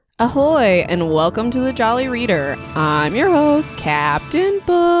Ahoy, and welcome to the Jolly Reader. I'm your host, Captain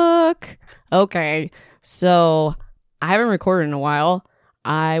Book. Okay, so I haven't recorded in a while.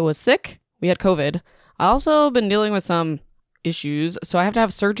 I was sick. We had COVID. I also been dealing with some issues, so I have to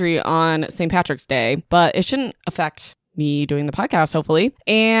have surgery on St. Patrick's Day, but it shouldn't affect me doing the podcast, hopefully.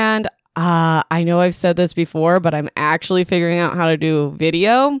 And I know I've said this before, but I'm actually figuring out how to do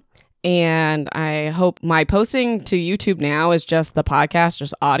video. And I hope my posting to YouTube now is just the podcast,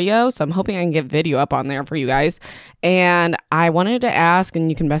 just audio. So I'm hoping I can get video up on there for you guys. And I wanted to ask, and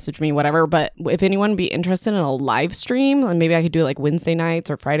you can message me, whatever, but if anyone would be interested in a live stream, and maybe I could do it like Wednesday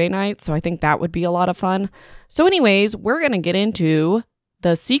nights or Friday nights. So I think that would be a lot of fun. So anyways, we're going to get into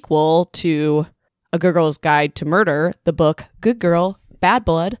the sequel to A Good Girl's Guide to Murder, the book Good Girl, Bad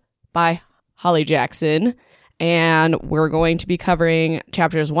Blood by Holly Jackson. And we're going to be covering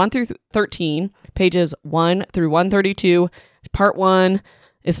chapters 1 through 13, pages 1 through 132, part 1.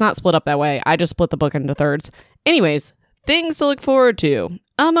 It's not split up that way. I just split the book into thirds. Anyways, things to look forward to.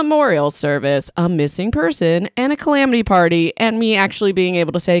 A memorial service, a missing person, and a calamity party, and me actually being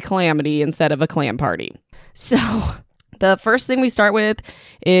able to say calamity instead of a clam party. So the first thing we start with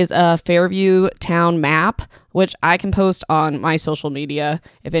is a Fairview town map, which I can post on my social media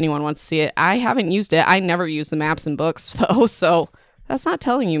if anyone wants to see it. I haven't used it. I never use the maps in books, though, so that's not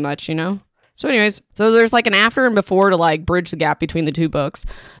telling you much, you know? So anyways, so there's like an after and before to like bridge the gap between the two books.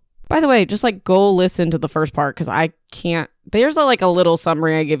 By the way, just like go listen to the first part because I can't. There's a little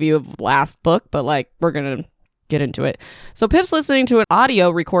summary I give you of last book, but like we're going to get into it. So Pip's listening to an audio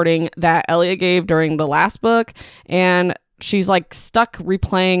recording that Elliot gave during the last book, and she's like stuck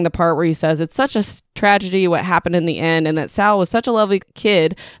replaying the part where he says it's such a tragedy what happened in the end and that Sal was such a lovely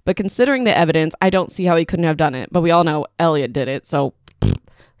kid, but considering the evidence, I don't see how he couldn't have done it. But we all know Elliot did it. So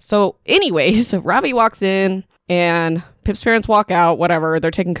anyways, Robbie walks in and Pip's parents walk out, whatever.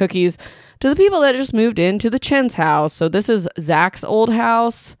 They're taking cookies to the people that just moved into the Chen's house. So this is Zach's old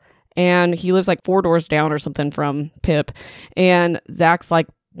house, and he lives like 4 doors down or something from Pip. And Zach's like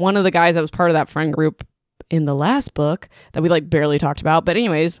one of the guys that was part of that friend group in the last book that we like barely talked about. But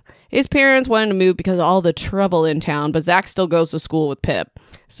anyways, his parents wanted to move because of all the trouble in town, but Zach still goes to school with Pip.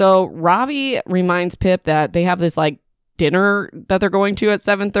 So Robbie reminds Pip that they have this like dinner that they're going to at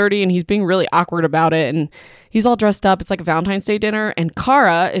 7:30, and he's being really awkward about it, and he's all dressed up. It's like a Valentine's Day dinner, and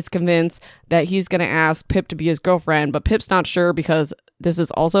Kara is convinced that he's going to ask Pip to be his girlfriend, but Pip's not sure because this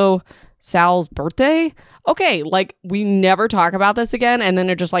is also Sal's birthday. Okay, like we never talk about this again, and then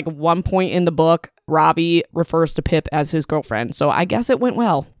at just like one point in the book, Robbie refers to Pip as his girlfriend, so I guess it went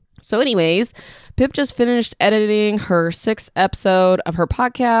well. So anyways, Pip just finished editing her 6th episode of her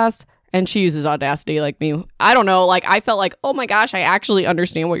podcast, and she uses Audacity like me. I don't know, like I felt like, oh my gosh, I actually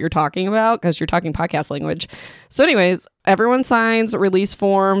understand what you're talking about because you're talking podcast language. So anyways, everyone signs release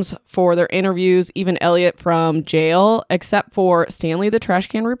forms for their interviews, even Elliot from jail, except for Stanley the trash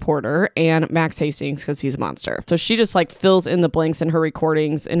can reporter and Max Hastings because he's a monster. So she just like fills in the blanks in her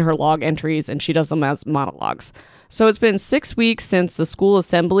recordings, in her log entries, and she does them as monologues. So it's been 6 weeks since the school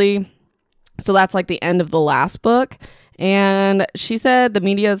assembly. So that's like the end of the last book. And she said the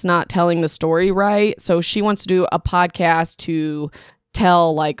media is not telling the story right. So she wants to do a podcast to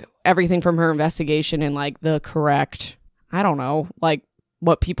tell like everything from her investigation in like the correct, I don't know, like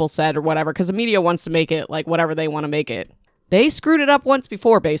what people said or whatever. Because the media wants to make it like whatever they want to make it. They screwed it up once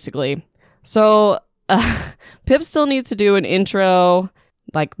before, basically. So Pip still needs to do an intro,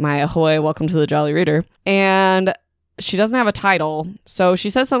 like my ahoy, welcome to the Jolly Reader. And she doesn't have a title. So she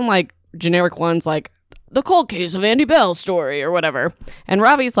says something like generic ones like, the cold case of Andy Bell's story or whatever. And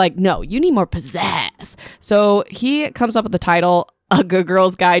Robbie's like, no, you need more pizzazz. So he comes up with the title, A Good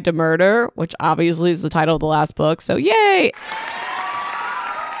Girl's Guide to Murder, which obviously is the title of the last book. So yay.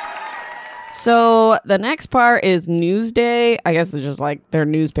 So the next part is Newsday. I guess it's just like their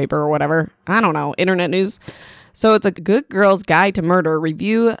newspaper or whatever. I don't know. Internet news. So it's A Good Girl's Guide to Murder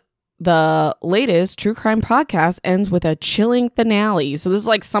review. The latest true crime podcast ends with a chilling finale. So this is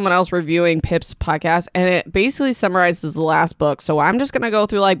like someone else reviewing Pip's podcast, and it basically summarizes the last book. So I'm just going to go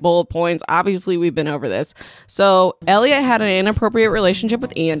through like bullet points. Obviously, we've been over this. So Elliot had an inappropriate relationship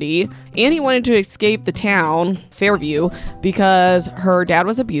with Andy. Andy wanted to escape the town, Fairview, because her dad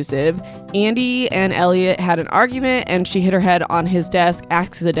was abusive. Andy and Elliot had an argument, and she hit her head on his desk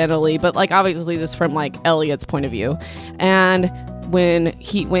accidentally. But like obviously this is from like Elliot's point of view. And when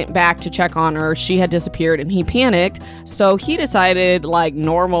he went back to check on her, she had disappeared and he panicked. So he decided, like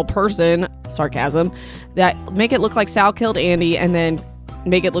normal person, sarcasm, that make it look like Sal killed Andy and then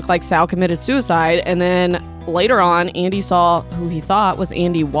make it look like Sal committed suicide. And then later on, Andy saw who he thought was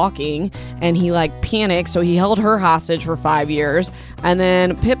Andy walking, and he like panicked, so he held her hostage for 5 years. And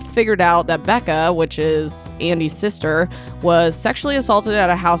then Pip figured out that Becca, which is Andy's sister, was sexually assaulted at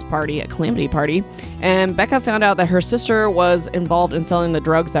a house party, a calamity party. And Becca found out that her sister was involved in selling the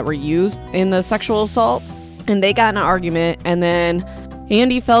drugs that were used in the sexual assault. And they got in an argument, and then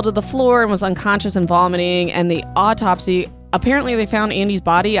Andy fell to the floor and was unconscious and vomiting. And the autopsy, apparently they found Andy's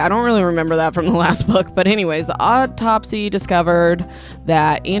body. I don't really remember that from the last book. But anyways, the autopsy discovered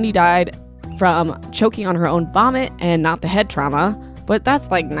that Andy died from choking on her own vomit and not the head trauma. But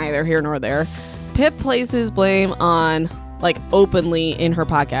that's like neither here nor there. Pip places blame on, like openly in her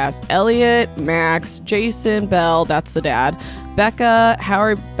podcast, Elliot, Max, Jason, Bell, that's the dad, Becca,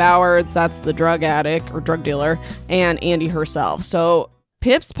 Howard Bowers, that's the drug addict or drug dealer, and Andy herself. So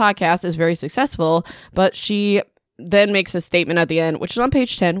Pip's podcast is very successful, but she then makes a statement at the end, which is on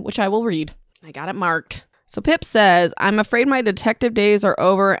page 10, which I will read. I got it marked. So Pip says, "I'm afraid my detective days are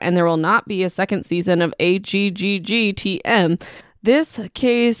over and there will not be a second season of AGGGTM. This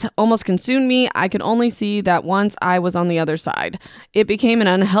case almost consumed me. I could only see that once I was on the other side. It became an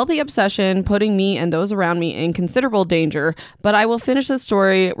unhealthy obsession, putting me and those around me in considerable danger, but I will finish the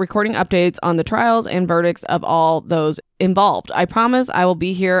story, recording updates on the trials and verdicts of all those involved. I promise I will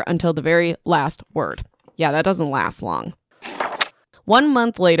be here until the very last word." Yeah, that doesn't last long. 1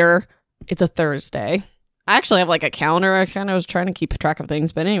 month later, it's a Thursday. I actually have like a calendar. I kind of was trying to keep track of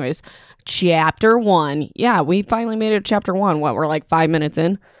things. But anyways, chapter 1. Yeah, we finally made it to chapter 1. What, we're like 5 minutes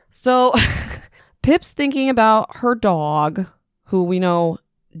in? So Pip's thinking about her dog, who we know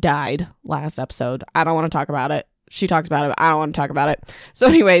died last episode. I don't want to talk about it. She talks about it. I don't want to talk about it. So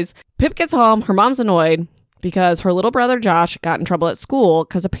anyways, Pip gets home. Her mom's annoyed because her little brother Josh got in trouble at school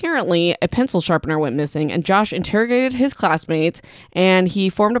because apparently a pencil sharpener went missing, and Josh interrogated his classmates, and he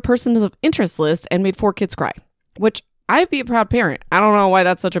formed a person of interest list and made 4 kids cry, which I'd be a proud parent. I don't know why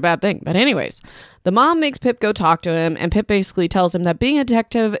that's such a bad thing. But anyways, the mom makes Pip go talk to him, and Pip basically tells him that being a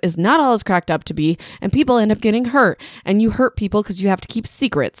detective is not all it's cracked up to be, and people end up getting hurt, and you hurt people because you have to keep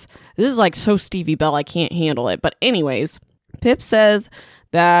secrets. This is like so Stevie Bell, I can't handle it. But anyways, Pip says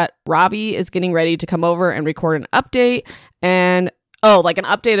that Ravi is getting ready to come over and record an update, and like an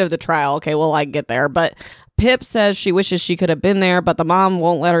update of the trial. Okay, well, I get there, but Pip says she wishes she could have been there, but the mom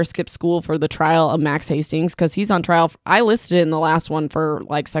won't let her skip school for the trial of Max Hastings because he's on trial. I listed it in the last one for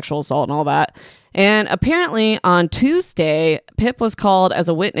like sexual assault and all that. And apparently on Tuesday, Pip was called as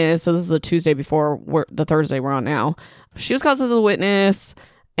a witness. So this is the Tuesday before the Thursday we're on now. She was called as a witness,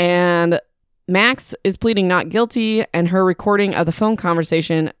 and Max is pleading not guilty, and her recording of the phone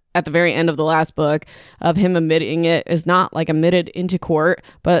conversation at the very end of the last book of him admitting it is not like admitted into court,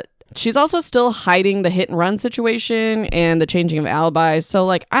 but she's also still hiding the hit and run situation and the changing of alibis. So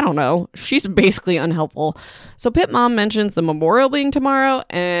like, I don't know. She's basically unhelpful. So Pip mom mentions the memorial being tomorrow,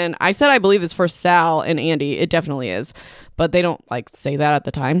 and I said I believe it's for Sal and Andy. It definitely is, but they don't like say that at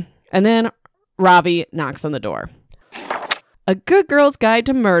the time. And then Ravi knocks on the door. A Good Girl's Guide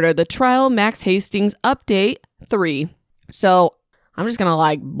to Murder, the Trial Max Hastings Update 3. So I'm just going to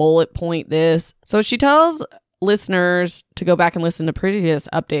like bullet point this. So she tells listeners to go back and listen to previous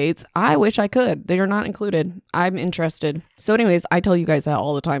updates. I wish I could. They are not included. I'm interested. So anyways, I tell you guys that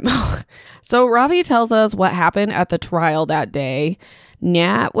all the time. So Ravi tells us what happened at the trial that day.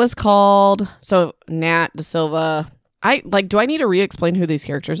 Nat was called. So Nat De Silva. Do I need to re-explain who these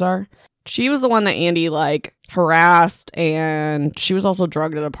characters are? She was the one that Andy like harassed, and she was also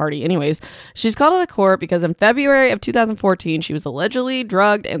drugged at a party. Anyways, she's called to the court because in February of 2014, she was allegedly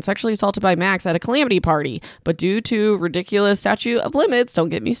drugged and sexually assaulted by Max at a calamity party. But due to ridiculous statute of limits, don't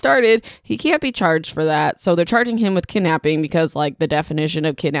get me started, he can't be charged for that. So they're charging him with kidnapping because like the definition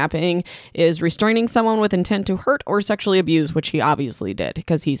of kidnapping is restraining someone with intent to hurt or sexually abuse, which he obviously did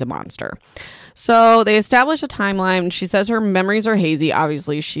because he's a monster. So they establish a timeline. She says her memories are hazy.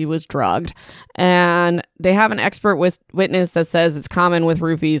 Obviously, she was drugged. And they have an expert witness that says it's common with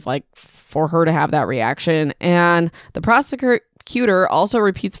roofies, like, for her to have that reaction. And the prosecutor also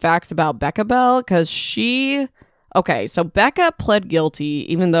repeats facts about Becca Bell because okay, so Becca pled guilty,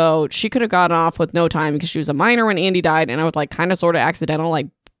 even though she could have gotten off with no time because she was a minor when Andy died. And I was like, kind of sort of accidental. Like,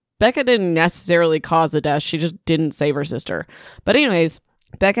 Becca didn't necessarily cause the death. She just didn't save her sister. But anyways,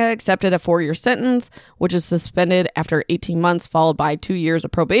 Becca accepted a 4-year sentence, which is suspended after 18 months, followed by 2 years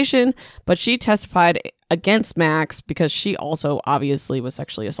of probation. But she testified against Max because she also obviously was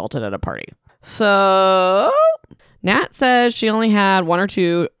sexually assaulted at a party. So Nat says she only had 1 or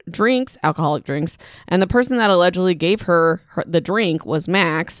 2 drinks, alcoholic drinks, and the person that allegedly gave her the drink was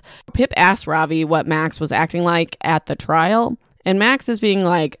Max. Pip asked Ravi what Max was acting like at the trial, And Max is being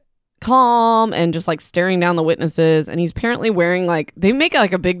like calm and just like staring down the witnesses. And he's apparently wearing like, they make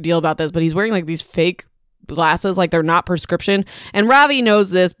like a big deal about this, but he's wearing like these fake glasses, like they're not prescription. And Ravi knows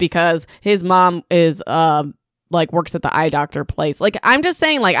this because his mom is like works at the eye doctor place. Like, I'm just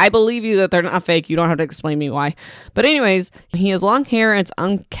saying, like, I believe you that they're not fake. You don't have to explain me why. But anyways, he has long hair and it's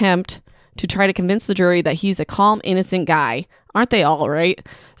unkempt to try to convince the jury that he's a calm, innocent guy. Aren't they all, right?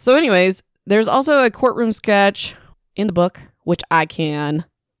 So anyways, there's also a courtroom sketch in the book, which I can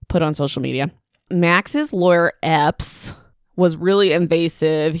put on social media. Max's lawyer, Epps, was really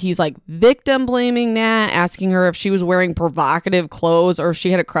invasive. He's like victim blaming Nat, asking her if she was wearing provocative clothes or if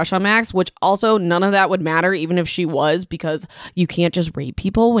she had a crush on Max, which also none of that would matter even if she was, because you can't just rape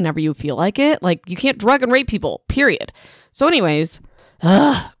people whenever you feel like it. Like, you can't drug and rape people, period. So anyways,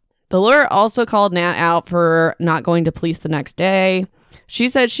 the lawyer also called Nat out for not going to police the next day. She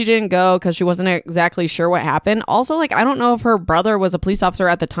said she didn't go because she wasn't exactly sure what happened. Also, like, I don't know if her brother was a police officer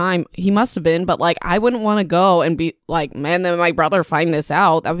at the time. He must have been, but like, I wouldn't want to go and be like, man, then my brother find this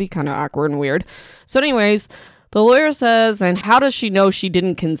out. That would be kind of awkward and weird. So anyways, the lawyer says, and how does she know she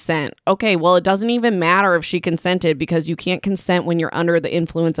didn't consent? Okay, well, it doesn't even matter if she consented because you can't consent when you're under the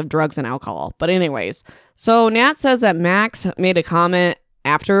influence of drugs and alcohol. But anyways, so Nat says that Max made a comment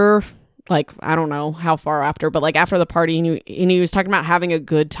after, like, I don't know how far after, but like after the party, and he was talking about having a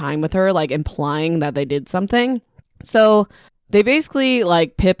good time with her, like implying that they did something. So they basically,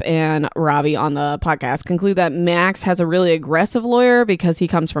 like, Pip and Ravi on the podcast conclude that Max has a really aggressive lawyer because he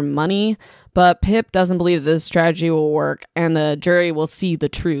comes from money, but Pip doesn't believe this strategy will work and the jury will see the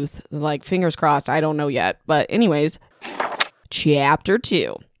truth. Like, fingers crossed, I don't know yet. But anyways, chapter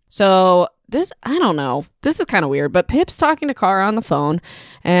 2. So this, I don't know, this is kind of weird, but Pip's talking to Kara on the phone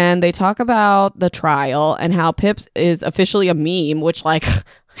and they talk about the trial and how Pip is officially a meme, which, like,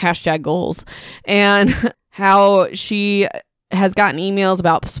 hashtag goals, and how she has gotten emails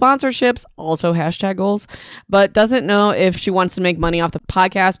about sponsorships, also hashtag goals, but doesn't know if she wants to make money off the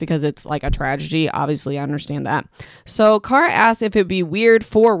podcast because it's like a tragedy. Obviously, I understand that. So Kara asks if it'd be weird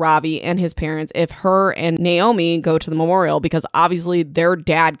for Ravi and his parents if her and Naomi go to the memorial because obviously their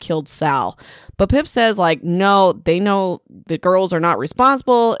dad killed Sal. But Pip says, like, no, they know the girls are not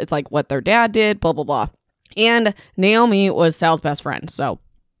responsible. It's like what their dad did, blah, blah, blah. And Naomi was Sal's best friend, so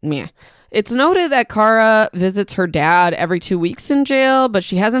meh. It's noted that Kara visits her dad every 2 weeks in jail, but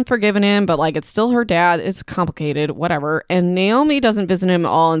she hasn't forgiven him, but like, it's still her dad. It's complicated, whatever. And Naomi doesn't visit him at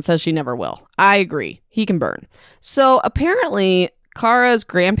all and says she never will. I agree. He can burn. So apparently Kara's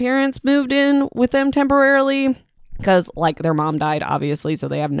grandparents moved in with them temporarily because, like, their mom died, obviously, so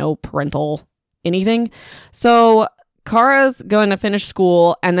they have no parental anything. So Kara's going to finish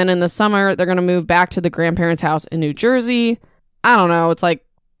school, and then in the summer, they're going to move back to the grandparents' house in New Jersey. I don't know. It's like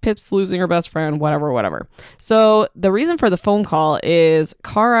Pip's losing her best friend, whatever. So the reason for the phone call is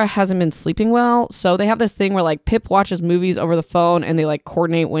Kara hasn't been sleeping well. So they have this thing where, like, Pip watches movies over the phone and they, like,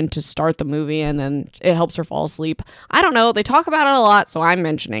 coordinate when to start the movie and then it helps her fall asleep. I don't know. They talk about it a lot, so I'm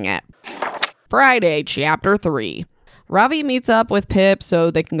mentioning it. Friday, chapter 3. Ravi meets up with Pip so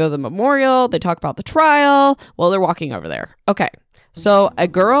they can go to the memorial. They talk about the trial while they're walking over there. Okay. So a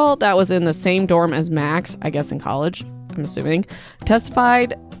girl that was in the same dorm as Max, I guess in college, I'm assuming,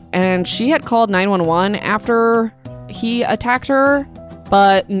 testified, and she had called 911 after he attacked her,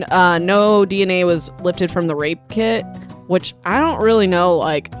 but no DNA was lifted from the rape kit, which I don't really know,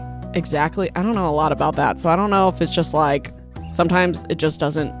 like, exactly. I don't know a lot about that, so I don't know if it's just like sometimes it just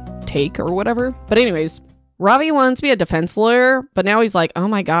doesn't take or whatever. But anyways, Ravi wants to be a defense lawyer, but now he's like, oh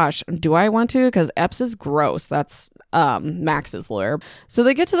my gosh, do I want to? Because Epps is gross. That's Max's lawyer. So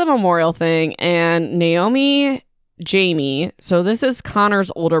they get to the memorial thing, and Naomi, Jamie, so this is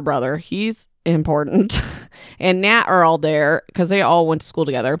Connor's older brother, he's important, and Nat are all there because they all went to school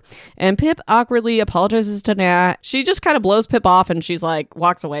together. And Pip awkwardly apologizes to Nat. She just kind of blows Pip off and she's like,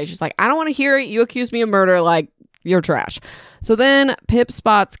 walks away. She's like, I don't want to hear it. You accuse me of murder. Like, you're trash. So then Pip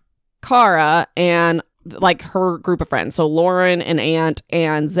spots Kara and, like, her group of friends. So Lauren and Ant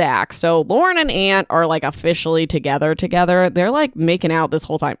and Zach. So Lauren and Ant are, like, officially together. They're, like, making out this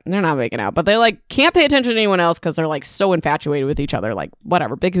whole time. They're not making out, but they, like, can't pay attention to anyone else because they're, like, so infatuated with each other. Like,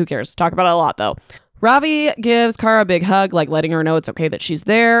 whatever. Big who cares. Talk about it a lot, though. Ravi gives Kara a big hug, like, letting her know it's okay that she's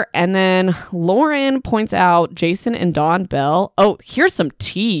there. And then Lauren points out Jason and Dawn Bell. Oh, here's some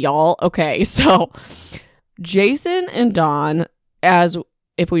tea, y'all. Okay, so Jason and Dawn, as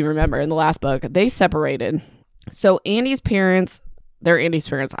if we remember in the last book, they separated. So Andy's parents, they're Andy's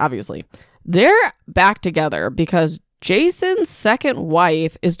parents, obviously. They're back together because Jason's second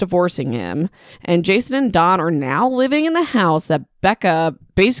wife is divorcing him. And Jason and Dawn are now living in the house that Becca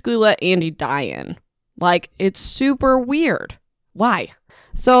basically let Andy die in. Like, it's super weird. Why?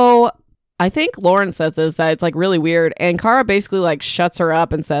 So I think Lauren says this, that it's like really weird. And Kara basically like shuts her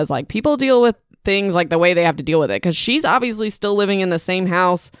up and says like people deal with things like the way they have to deal with it. Because she's obviously still living in the same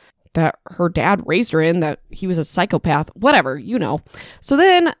house that her dad raised her in, that he was a psychopath, whatever, you know. So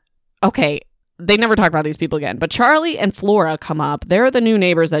then, okay, they never talk about these people again. But Charlie and Flora come up. They're the new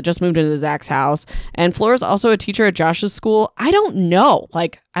neighbors that just moved into Zach's house. And Flora's also a teacher at Josh's school. I don't know.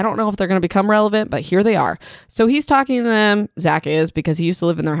 Like, I don't know if they're going to become relevant, but here they are. So he's talking to them. Zach is, because he used to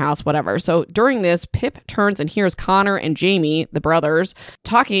live in their house, whatever. So during this, Pip turns and hears Connor and Jamie, the brothers,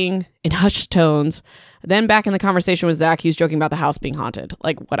 talking in hushed tones. Then back in the conversation with Zach, he's joking about the house being haunted.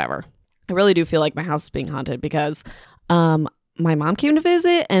 Like, whatever. I really do feel like my house is being haunted because, my mom came to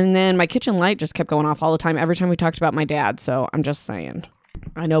visit, and then my kitchen light just kept going off all the time every time we talked about my dad. So I'm just saying,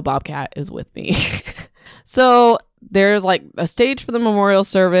 I know Bobcat is with me. So there's like a stage for the memorial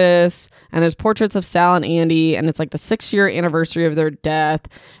service, and there's portraits of Sal and Andy, and it's like the 6-year anniversary of their death.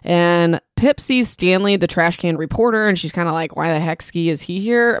 And Pip sees Stanley, the trash can reporter, and she's kind of like, why the heck ski is he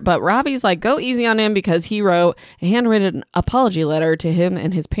here? But Robbie's like, go easy on him, because he wrote a handwritten apology letter to him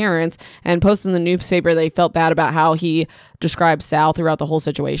and his parents and posted in the newspaper they felt bad about how he described Sal throughout the whole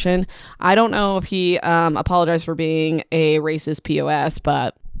situation. I don't know if he apologized for being a racist POS,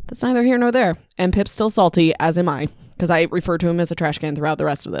 but that's neither here nor there. And Pip's still salty, as am I, because I refer to him as a trash can throughout the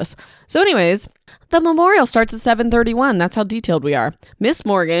rest of this. So anyways, the memorial starts at 7:31. That's how detailed we are. Miss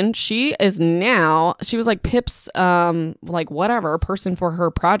Morgan, she was like Pip's, like whatever, person for her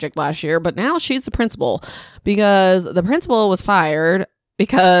project last year, but now she's the principal, because the principal was fired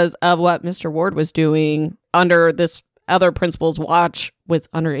because of what Mr. Ward was doing under this other principal's watch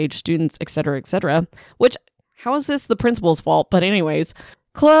with underage students, etc., which, how is this the principal's fault? But anyways,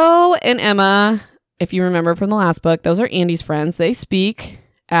 Chloe and Emma, if you remember from the last book, those are Andy's friends. They speak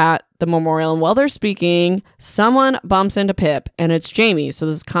at the memorial, and while they're speaking, someone bumps into Pip, and it's Jamie. So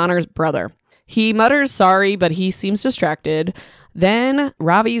this is Connor's brother. He mutters sorry, but he seems distracted. Then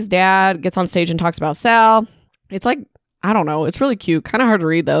Ravi's dad gets on stage and talks about Sal. It's like, I don't know. It's really cute. Kind of hard to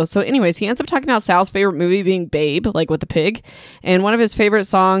read, though. So anyways, he ends up talking about Sal's favorite movie being Babe, like with the pig. And one of his favorite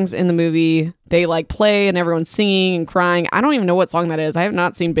songs in the movie, they like play and everyone's singing and crying. I don't even know what song that is. I have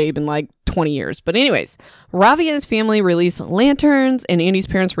not seen Babe in like 20 years. But anyways, Ravi and his family release lanterns, and Andy's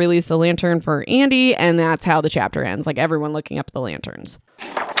parents release a lantern for Andy. And that's how the chapter ends. Like everyone looking up at the lanterns.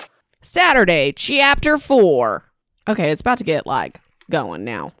 Saturday, chapter 4. Okay, it's about to get like going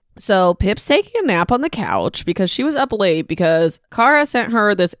now. So Pip's taking a nap on the couch because she was up late because Kara sent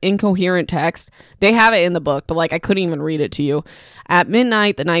her this incoherent text. They have it in the book, but like I couldn't even read it to you. At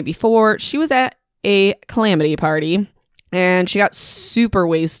midnight the night before, she was at a calamity party and she got super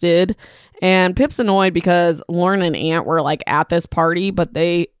wasted. And Pip's annoyed because Lauren and Aunt were like at this party, but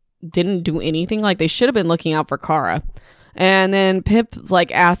they didn't do anything. Like they should have been looking out for Kara. And then Pip's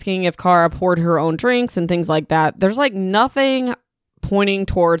like asking if Kara poured her own drinks and things like that. There's like nothing pointing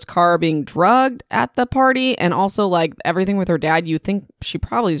towards Kara being drugged at the party, and also like everything with her dad, you think she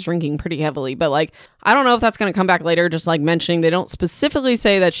probably is drinking pretty heavily, but like I don't know if that's going to come back later, just like mentioning they don't specifically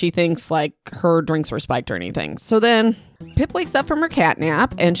say that she thinks like her drinks were spiked or anything. So then Pip wakes up from her cat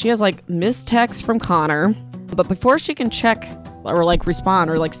nap and she has like missed text from Connor, but before she can check or like respond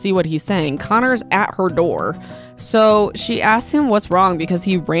or like see what he's saying, Connor's at her door. So she asks him what's wrong because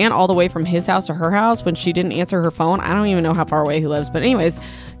he ran all the way from his house to her house when she didn't answer her phone. I don't even know how far away he lives. But anyways,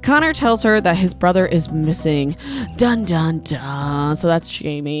 Connor tells her that his brother is missing. Dun, dun, dun. So that's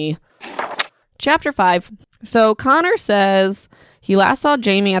Jamie. Chapter 5. So Connor says he last saw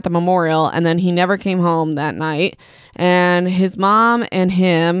Jamie at the memorial and then he never came home that night. And his mom and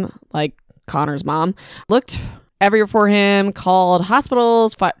him, like Connor's mom, looked everywhere for him, called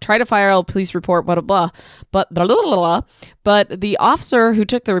hospitals, tried to file a police report, blah, blah, blah. But the officer who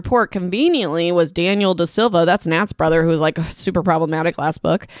took the report conveniently was Daniel Da Silva. That's Nat's brother, who was like super problematic last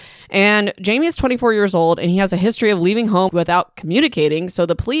book. And Jamie is 24 years old and he has a history of leaving home without communicating. So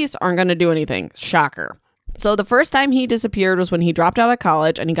the police aren't going to do anything. Shocker. So the first time he disappeared was when he dropped out of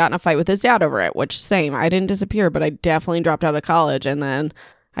college and he got in a fight with his dad over it, which same. I didn't disappear, but I definitely dropped out of college and then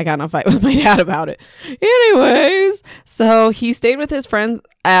I got in a fight with my dad about it. Anyways, so he stayed with his friends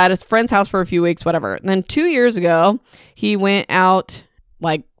at his friend's house for a few weeks, whatever. And then 2 years ago, he went out,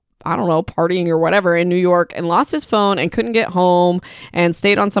 like, I don't know, partying or whatever in New York and lost his phone and couldn't get home and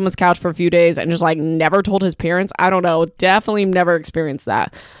stayed on someone's couch for a few days and just like never told his parents. I don't know. Definitely never experienced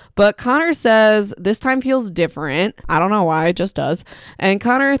that. But Connor says this time feels different. I don't know why, it just does. And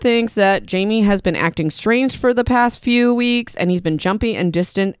Connor thinks that Jamie has been acting strange for the past few weeks and he's been jumpy and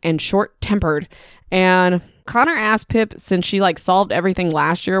distant and short-tempered. And Connor asked Pip, since she like solved everything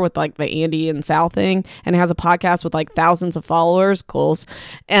last year with like the Andy and Sal thing and has a podcast with like thousands of followers. Goals.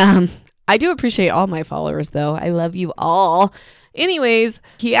 I do appreciate all my followers though. I love you all. Anyways,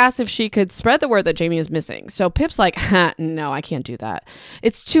 he asked if she could spread the word that Jamie is missing. So Pip's like, no, I can't do that.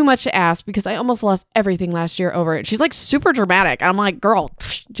 It's too much to ask because I almost lost everything last year over it. She's like super dramatic. I'm like, girl,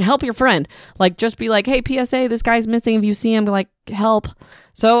 help your friend. Like, just be like, hey, PSA, this guy's missing. If you see him, be like, help.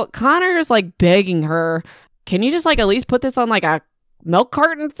 So Connor's like begging her, can you just like at least put this on like a milk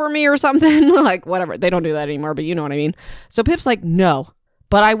carton for me or something? Like, whatever. They don't do that anymore, but you know what I mean. So Pip's like, no,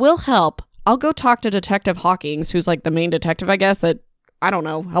 but I will help. I'll go talk to Detective Hawkins, who's like the main detective, I guess, that, I don't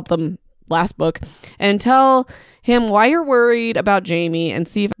know, helped them last book, and tell him why you're worried about Jamie and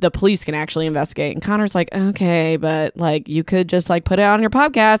see if the police can actually investigate. And Connor's like, okay, but like you could just like put it on your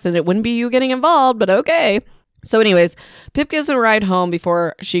podcast and it wouldn't be you getting involved, but okay. So anyways, Pip gives a ride home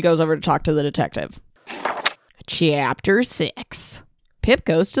before she goes over to talk to the detective. Chapter 6. Pip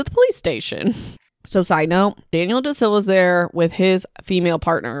goes to the police station. So side note, Daniel DeSilva's there with his female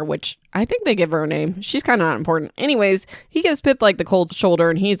partner, which I think they give her a name. She's kind of not important. Anyways, he gives Pip like the cold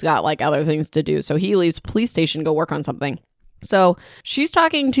shoulder and he's got like other things to do. So he leaves police station to go work on something. So she's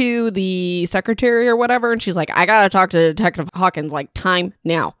talking to the secretary or whatever. And she's like, I got to talk to Detective Hawkins, like time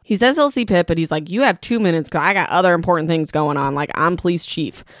now. He says he'll see Pip, but he's like, you have 2 minutes because I got other important things going on. Like I'm police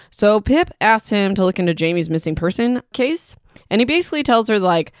chief. So Pip asks him to look into Jamie's missing person case. And he basically tells her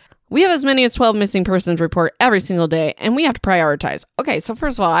like, we have as many as 12 missing persons report every single day, and we have to prioritize. Okay, so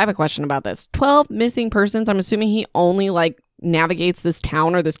first of all, I have a question about this. 12 missing persons, I'm assuming he only, like, navigates this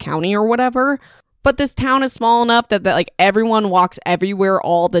town or this county or whatever. But this town is small enough that like, everyone walks everywhere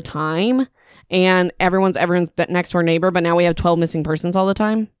all the time, and everyone's next door neighbor, but now we have 12 missing persons all the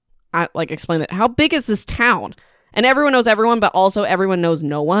time? Explain that. How big is this town? And everyone knows everyone, but also everyone knows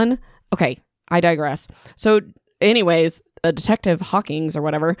no one? Okay, I digress. So, anyways, Detective Hawkins or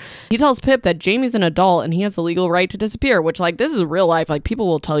whatever, he tells Pip that Jamie's an adult and he has the legal right to disappear, which like this is real life. Like people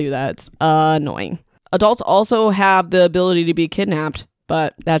will tell you that. It's annoying. Adults also have the ability to be kidnapped,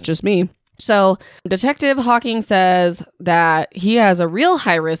 but that's just me. So Detective Hawkins says that he has a real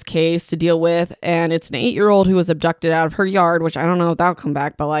high-risk case to deal with, and it's an 8-year-old who was abducted out of her yard, which I don't know if that'll come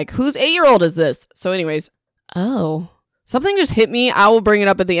back, but like, whose 8-year-old is this? So anyways, something just hit me. I will bring it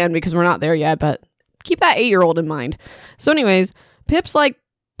up at the end because we're not there yet, but keep that 8-year-old in mind. So anyways, Pip's like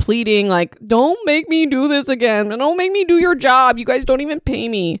pleading, like, don't make me do this again. Don't make me do your job. You guys don't even pay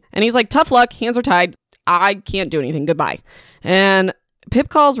me. And he's like, tough luck. Hands are tied. I can't do anything. Goodbye. And Pip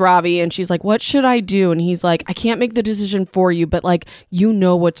calls Ravi and she's like, what should I do? And he's like, I can't make the decision for you, but like, you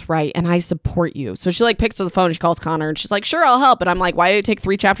know what's right and I support you. So she like picks up the phone and she calls Connor and she's like, sure, I'll help. And I'm like, why did it take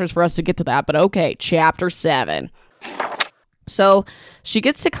 3 chapters for us to get to that? But okay, chapter 7. So she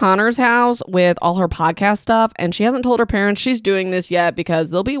gets to Connor's house with all her podcast stuff and she hasn't told her parents she's doing this yet because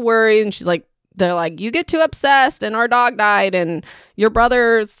they'll be worried. And she's like, they're like, you get too obsessed and our dog died and your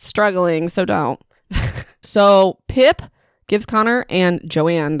brother's struggling, so don't. So Pip gives Connor and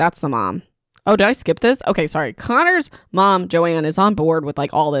Joanne, that's the mom. Oh, did I skip this? Okay, sorry. Connor's mom, Joanne, is on board with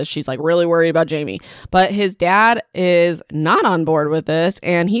like all this. She's like really worried about Jamie. But his dad is not on board with this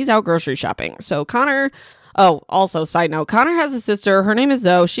and he's out grocery shopping. So Connor... Oh, also, side note, Connor has a sister. Her name is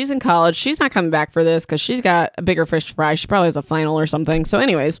Zoe. She's in college. She's not coming back for this because she's got a bigger fish to fry. She probably has a final or something. So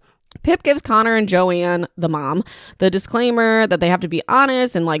anyways, Pip gives Connor and Joanne, the mom, the disclaimer that they have to be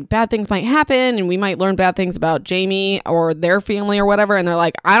honest and like bad things might happen and we might learn bad things about Jamie or their family or whatever. And they're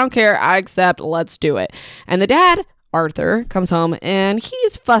like, I don't care. I accept. Let's do it. And the dad, Arthur, comes home and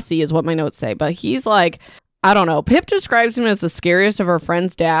he's fussy is what my notes say. But he's like... I don't know. Pip describes him as the scariest of her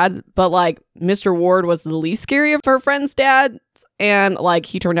friend's dads, but like Mr. Ward was the least scary of her friend's dads, and like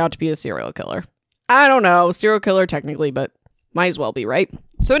he turned out to be a serial killer. I don't know. Serial killer technically, but might as well be, right?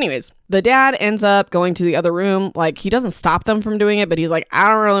 So anyways, the dad ends up going to the other room. Like he doesn't stop them from doing it, but he's like, I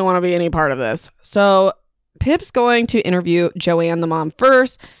don't really want to be any part of this. So Pip's going to interview Joanne, the mom,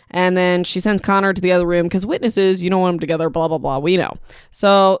 first, and then she sends Connor to the other room because witnesses, you don't want them together, blah, blah, blah. We know.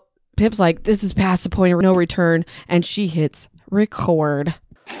 So Pip's like, this is past the point of no return, and she hits record.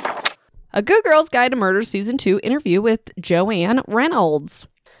 A Good Girl's Guide to Murder Season 2 interview with Joanne Reynolds.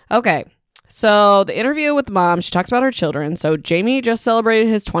 Okay, so the interview with the mom, she talks about her children. So Jamie just celebrated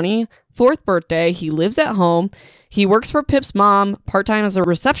his 24th birthday. He lives at home. He works for Pip's mom part-time as a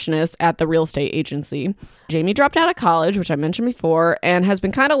receptionist at the real estate agency. Jamie dropped out of college, which I mentioned before, and has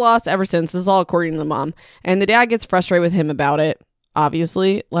been kind of lost ever since. This is all according to the mom. And the dad gets frustrated with him about it.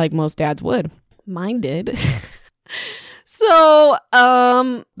 Obviously, like most dads would. Mine did. So,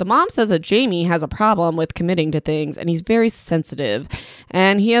 the mom says that Jamie has a problem with committing to things and he's very sensitive.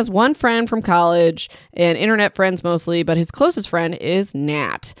 And he has one friend from college and internet friends mostly, but his closest friend is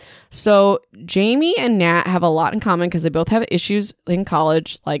Nat. So, Jamie and Nat have a lot in common because they both have issues in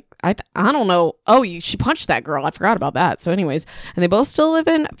college. Like, I don't know. Oh, she punched that girl. I forgot about that. So, anyways, and they both still live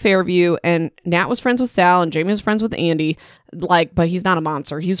in Fairview, and Nat was friends with Sal and Jamie was friends with Andy. Like, but he's not a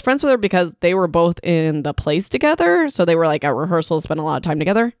monster. He's friends with her because they were both in the plays together. So they were like at rehearsals, spent a lot of time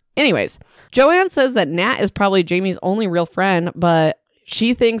together. Anyways, Joanne says that Nat is probably Jamie's only real friend, but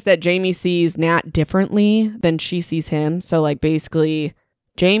she thinks that Jamie sees Nat differently than she sees him. So like basically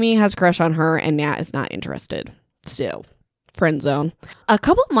Jamie has a crush on her and Nat is not interested. So friend zone. A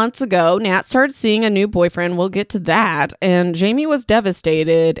couple months ago, Nat started seeing a new boyfriend. We'll get to that. And Jamie was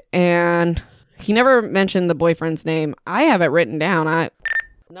devastated, and he never mentioned the boyfriend's name. I have it written down.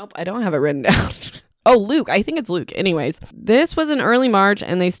 Nope, I don't have it written down. Oh, Luke. I think it's Luke. Anyways, this was in early March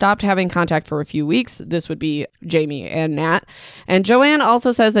and they stopped having contact for a few weeks. This would be Jamie and Nat. And Joanne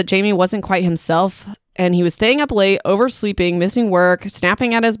also says that Jamie wasn't quite himself and he was staying up late, oversleeping, missing work,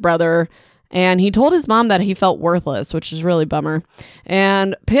 snapping at his brother. And he told his mom that he felt worthless, which is really bummer.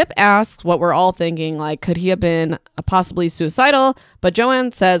 And Pip asks what we're all thinking, like, could he have been possibly suicidal? But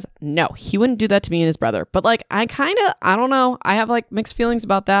Joanne says, no, he wouldn't do that to me and his brother. But like, I don't know. I have like mixed feelings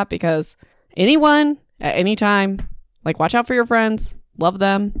about that because anyone at any time, like, watch out for your friends, love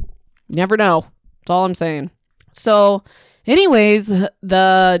them. You never know. That's all I'm saying. So anyways,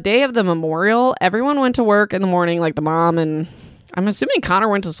 the day of the memorial, everyone went to work in the morning, like the mom and I'm assuming Connor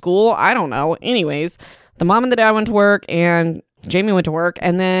went to school. I don't know. Anyways, the mom and the dad went to work and Jamie went to work.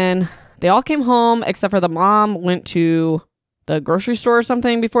 And then they all came home except for the mom went to the grocery store or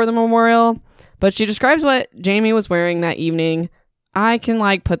something before the memorial. But she describes what Jamie was wearing that evening. I can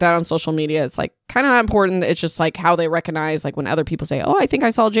like put that on social media. It's like kind of not important. It's just like how they recognize, like when other people say, oh, I think I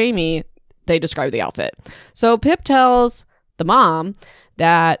saw Jamie, they describe the outfit. So Pip tells the mom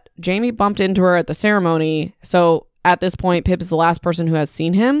that Jamie bumped into her at the ceremony. So at this point, Pip is the last person who has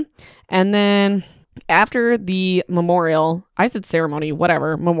seen him. And then after the memorial, I said ceremony,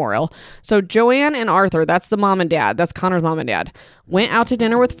 whatever, memorial. So Joanne and Arthur, that's the mom and dad, that's Connor's mom and dad, went out to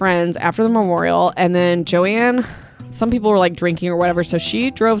dinner with friends after the memorial. And then Joanne, some people were like drinking or whatever. So she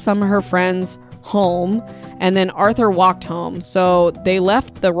drove some of her friends home and then Arthur walked home. So they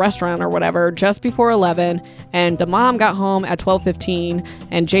left the restaurant or whatever just before 11 and the mom got home at 12:15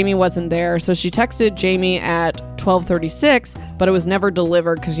 and Jamie wasn't there. So she texted Jamie at 12:36, but it was never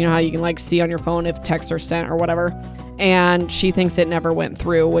delivered because you know how you can like see on your phone if texts are sent or whatever. And she thinks it never went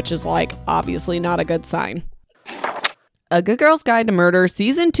through, which is like obviously not a good sign. A Good Girl's Guide to Murder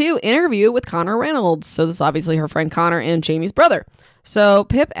Season 2 interview with Connor Reynolds. So this is obviously her friend Connor and Jamie's brother. So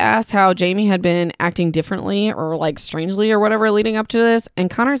Pip asked how Jamie had been acting differently or like strangely or whatever leading up to this. And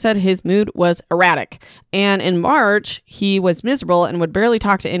Connor said his mood was erratic. And in March, he was miserable and would barely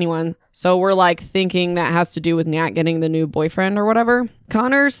talk to anyone. So we're like thinking that has to do with Nat getting the new boyfriend or whatever.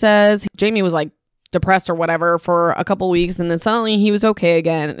 Connor says Jamie was like depressed or whatever for a couple weeks and then suddenly he was okay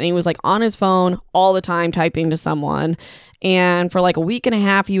again and he was like on his phone all the time typing to someone, and for like a week and a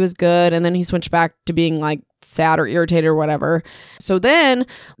half he was good and then he switched back to being like sad or irritated or whatever. So then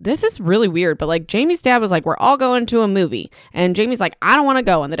this is really weird, but like Jamie's dad was like, we're all going to a movie, and Jamie's like, I don't want to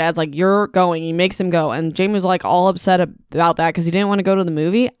go, and the dad's like, you're going. He makes him go, and Jamie was like all upset about that because he didn't want to go to the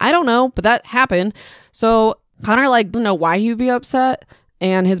movie. I don't know, but that happened. So Connor like doesn't know why he would be upset.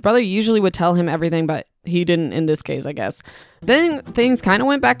 And his brother usually would tell him everything, but he didn't in this case, I guess. Then things kind of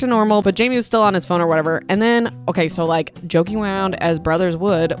went back to normal, but Jamie was still on his phone or whatever. And then, okay, so like joking around as brothers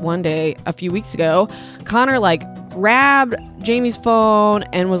would one day a few weeks ago, Connor like grabbed Jamie's phone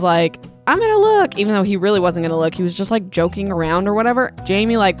and was like, I'm gonna look, even though he really wasn't gonna look. He was just like joking around or whatever.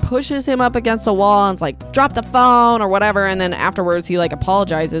 Jamie like pushes him up against a wall and's like, drop the phone or whatever. And then afterwards he like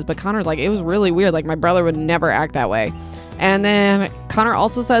apologizes, but Connor's like, it was really weird. Like my brother would never act that way. And then Connor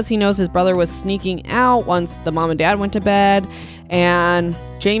also says he knows his brother was sneaking out once the mom and dad went to bed. And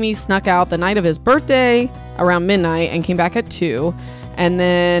Jamie snuck out the night of his birthday around midnight and came back at 2. And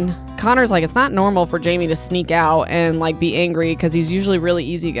then Connor's like, it's not normal for Jamie to sneak out and like be angry because he's usually really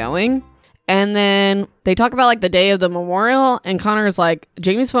easygoing. And then they talk about like the day of the memorial, and Connor's like,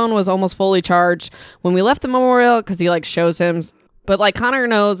 Jamie's phone was almost fully charged when we left the memorial because he like shows him. But like Connor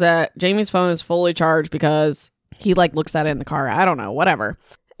knows that Jamie's phone is fully charged because he like looks at it in the car. I don't know, whatever.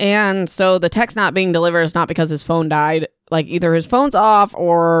 And so the text not being delivered is not because his phone died. Like either his phone's off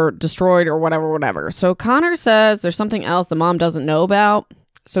or destroyed or whatever. So Connor says there's something else the mom doesn't know about.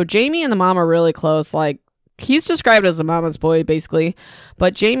 So Jamie and the mom are really close. Like he's described as a mama's boy basically.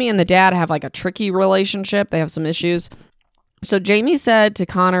 But Jamie and the dad have like a tricky relationship. They have some issues. So Jamie said to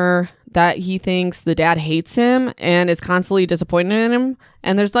Connor that he thinks the dad hates him and is constantly disappointed in him.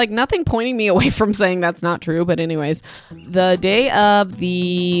 And there's like nothing pointing me away from saying that's not true. But anyways, the day of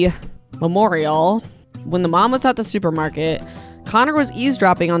the memorial, when the mom was at the supermarket, Connor was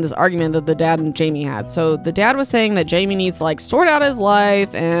eavesdropping on this argument that the dad and Jamie had. So the dad was saying that Jamie needs to like sort out his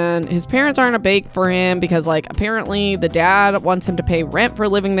life and his parents aren't a bake for him because like apparently the dad wants him to pay rent for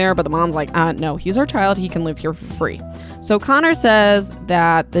living there, but the mom's like, no, he's our child. He can live here for free. So Connor says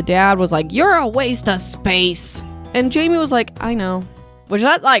that the dad was like, you're a waste of space. And Jamie was like, I know. Which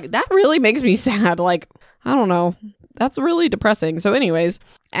that really makes me sad. Like, I don't know. That's really depressing. So anyways,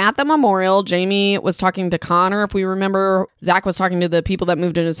 at the memorial, Jamie was talking to Connor. If we remember, Zach was talking to the people that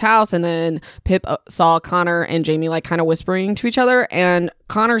moved in his house, and then Pip saw Connor and Jamie like kind of whispering to each other. And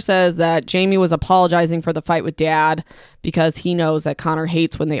Connor says that Jamie was apologizing for the fight with Dad because he knows that Connor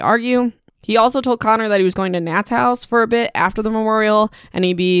hates when they argue. He also told Connor that he was going to Nat's house for a bit after the memorial and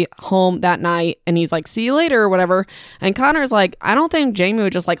he'd be home that night. And he's like, see you later or whatever. And Connor's like, I don't think Jamie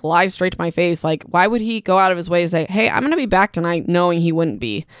would just like lie straight to my face. Like, why would he go out of his way to say, hey, I'm going to be back tonight, knowing he wouldn't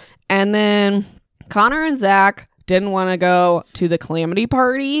be? And then Connor and Zach didn't want to go to the calamity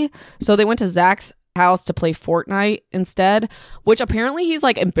party. So they went to Zach's house to play Fortnite instead, which apparently he's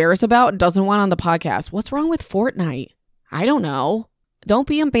like embarrassed about and doesn't want on the podcast. What's wrong with Fortnite? I don't know. Don't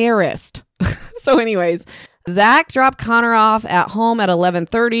be embarrassed. So anyways, Zach dropped Connor off at home at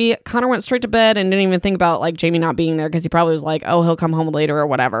 11:30. Connor went straight to bed and didn't even think about like Jamie not being there because he probably was like, oh, he'll come home later or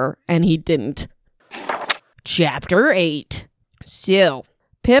whatever. And he didn't. Chapter 8. So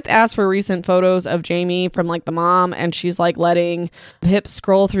Pip asked for recent photos of Jamie from like the mom, and she's like letting Pip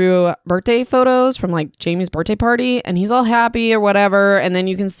scroll through birthday photos from like Jamie's birthday party, and he's all happy or whatever. And then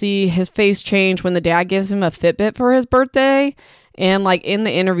you can see his face change when the dad gives him a Fitbit for his birthday. And like in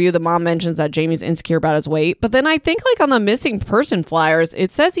the interview, the mom mentions that Jamie's insecure about his weight. But then I think like on the missing person flyers,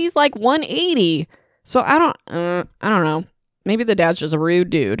 it says he's like 180. So I don't know. Maybe the dad's just a rude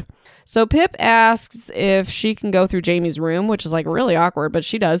dude. So Pip asks if she can go through Jamie's room, which is like really awkward, but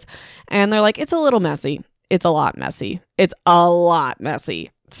she does. And they're like, it's a little messy. It's a lot messy. It's a lot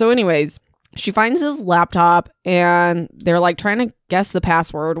messy. So anyways, she finds his laptop and they're like trying to guess the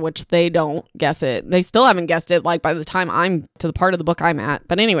password, which they don't guess it. They still haven't guessed it like by the time I'm to the part of the book I'm at.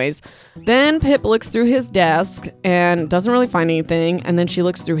 But anyways, then Pip looks through his desk and doesn't really find anything. And then she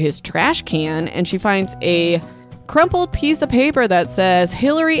looks through his trash can and she finds a crumpled piece of paper that says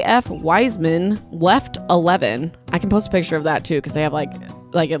Hillary F. Wiseman left 11. I can post a picture of that too because they have like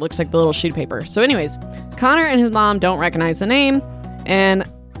it looks like the little sheet of paper. So anyways, Connor and his mom don't recognize the name, and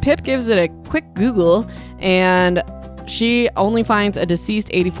Pip gives it a quick Google and she only finds a deceased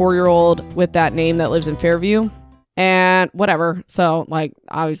 84-year-old with that name that lives in Fairview. And whatever. So, like,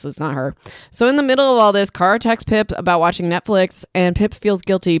 obviously it's not her. So in the middle of all this, Kara texts Pip about watching Netflix, and Pip feels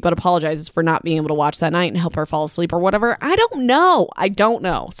guilty but apologizes for not being able to watch that night and help her fall asleep or whatever. I don't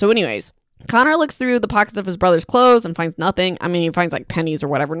know. So anyways, Connor looks through the pockets of his brother's clothes and finds nothing. I mean, he finds like pennies or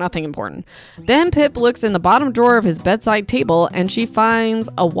whatever, nothing important. Then Pip looks in the bottom drawer of his bedside table and she finds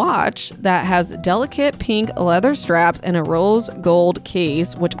a watch that has delicate pink leather straps and a rose gold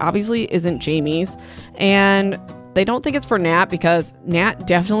case, which obviously isn't Jamie's. And they don't think it's for Nat because Nat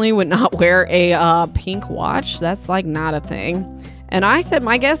definitely would not wear a pink watch. That's like not a thing. And I said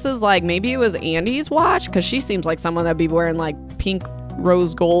my guess is like maybe it was Andy's watch because she seems like someone that'd be wearing like pink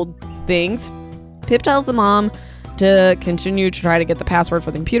rose gold things. Pip tells the mom to continue to try to get the password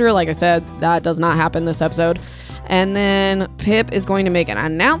for the computer. Like I said, that does not happen this episode. And then Pip is going to make an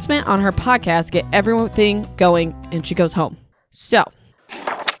announcement on her podcast to get everything going, and she goes home. So,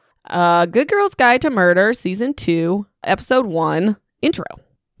 Good Girl's Guide to Murder, Season 2, Episode 1, Intro.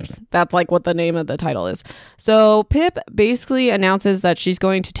 That's like what the name of the title is. So Pip basically announces that she's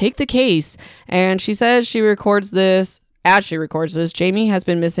going to take the case, and she says she records this. As she records this, Jamie has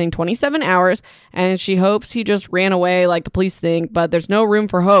been missing 27 hours, and she hopes he just ran away like the police think, but there's no room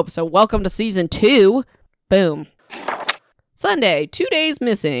for hope, so welcome to Season 2. Boom. Sunday, 2 days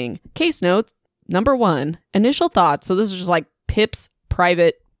missing. Case notes, number 1, initial thoughts. So this is just like Pip's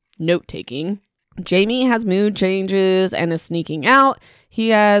private note-taking. Jamie has mood changes and is sneaking out. He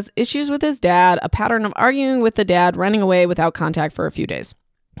has issues with his dad, a pattern of arguing with the dad, running away without contact for a few days.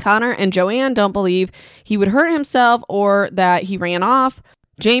 Connor and Joanne don't believe he would hurt himself or that he ran off.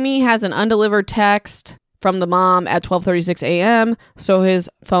 Jamie has an undelivered text from the mom at 12:36 a.m., so his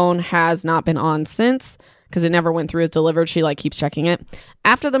phone has not been on since because it never went through as delivered. She like keeps checking it.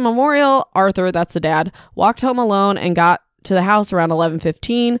 After the memorial, Arthur, that's the dad, walked home alone and got to the house around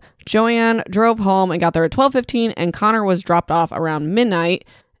 11:15. Joanne drove home and got there at 12:15, and Connor was dropped off around midnight.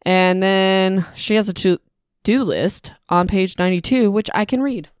 And then she has a to-do list on page 92, which I can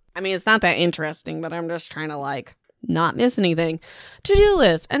read. I mean, it's not that interesting, but I'm just trying to like not miss anything. To-do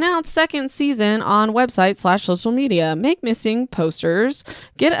list. Announce second season on website / social media. Make missing posters.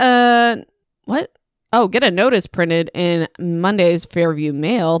 Get a notice printed in Monday's Fairview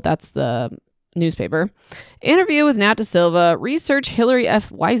Mail. That's the newspaper. Interview with Nat Da Silva. Research Hillary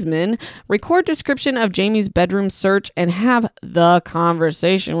F. Wiseman. Record description of Jamie's bedroom search and have the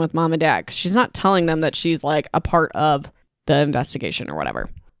conversation with mom and dad. She's not telling them that she's like a part of the investigation or whatever.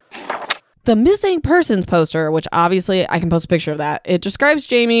 The missing persons poster, which obviously I can post a picture of that. It describes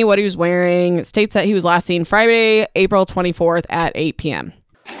Jamie, what he was wearing, states that he was last seen Friday, April 24th at 8 p.m.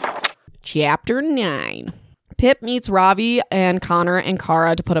 Chapter 9. Pip meets Ravi and Connor and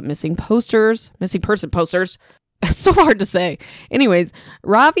Kara to put up missing person posters. It's so hard to say. Anyways,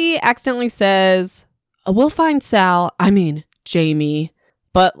 Ravi accidentally says, we'll find Jamie.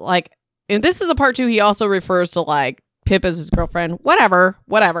 But like, and this is the part too, he also refers to like Pip as his girlfriend.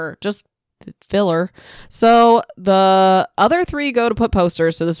 Whatever. Just filler. So the other three go to put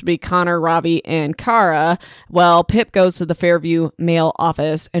posters. So this would be Connor, Ravi, and Kara. Well, Pip goes to the Fairview Mail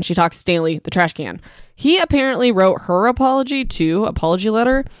office and she talks to Stanley, the trash can. He apparently wrote her apology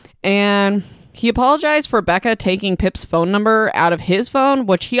letter, and he apologized for Becca taking Pip's phone number out of his phone,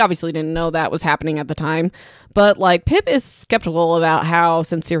 which he obviously didn't know that was happening at the time. But like Pip is skeptical about how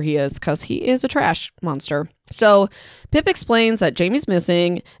sincere he is because he is a trash monster. So Pip explains that Jamie's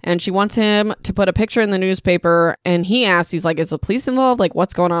missing and she wants him to put a picture in the newspaper. And he asks, he's like, is the police involved? Like,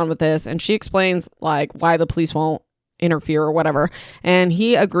 what's going on with this? And she explains like why the police won't interfere or whatever. And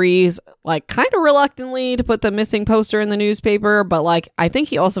he agrees like kind of reluctantly to put the missing poster in the newspaper. But like, I think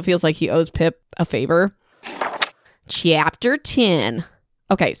he also feels like he owes Pip a favor. Chapter 10.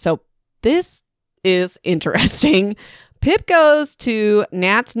 Okay, so this is interesting. Pip goes to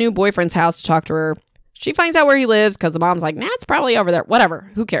Nat's new boyfriend's house to talk to her. She finds out where he lives because the mom's like, Nat's probably over there. Whatever.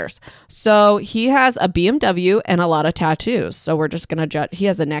 Who cares? So he has a BMW and a lot of tattoos. So we're just going to judge. He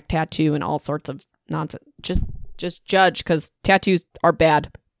has a neck tattoo and all sorts of nonsense. Just judge because tattoos are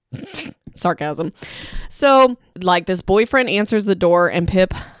bad. Sarcasm. So like this boyfriend answers the door and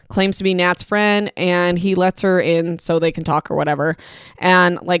Pip claims to be Nat's friend and he lets her in so they can talk or whatever.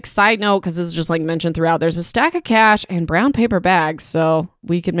 And like side note, because this is just like mentioned throughout, there's a stack of cash and brown paper bags. So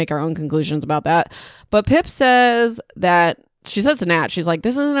we could make our own conclusions about that. But Pip says that she says to Nat, she's like,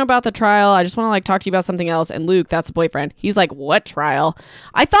 this isn't about the trial. I just want to like talk to you about something else. And Luke, that's the boyfriend. He's like, what trial?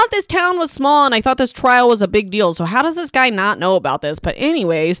 I thought this town was small and I thought this trial was a big deal. So how does this guy not know about this? But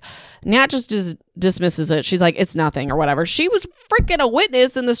anyways, Nat just dismisses it. She's like, it's nothing or whatever. She was freaking a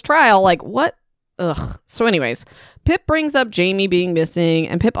witness in this trial. Like what? Ugh. So anyways, Pip brings up Jamie being missing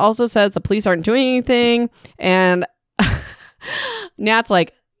and Pip also says the police aren't doing anything. And Nat's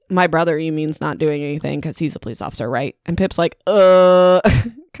like, my brother, you mean's not doing anything because he's a police officer, right? And Pip's like, kinda.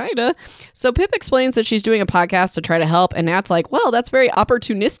 So Pip explains that she's doing a podcast to try to help. And Nat's like, well, that's very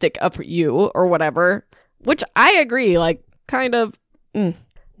opportunistic of you or whatever, which I agree, like kind of.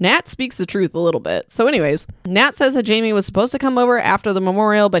 Nat speaks the truth a little bit. So anyways, Nat says that Jamie was supposed to come over after the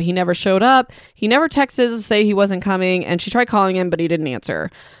memorial, but he never showed up. He never texted to say he wasn't coming, and she tried calling him, but he didn't answer.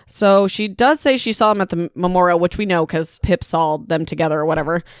 So she does say she saw him at the memorial, which we know because Pip saw them together or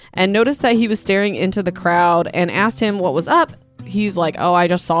whatever, and noticed that he was staring into the crowd and asked him what was up. He's like, oh, I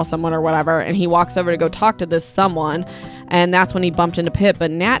just saw someone or whatever. And he walks over to go talk to this someone. And that's when he bumped into Pip.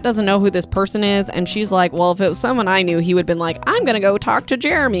 But Nat doesn't know who this person is. And she's like, well, if it was someone I knew, he would have been like, I'm going to go talk to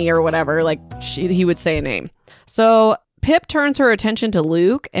Jeremy or whatever. Like he would say a name. So Pip turns her attention to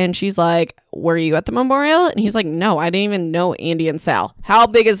Luke and she's like, were you at the memorial? And he's like, no, I didn't even know Andy and Sal. How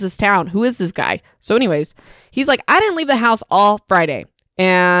big is this town? Who is this guy? So anyways, he's like, I didn't leave the house all Friday.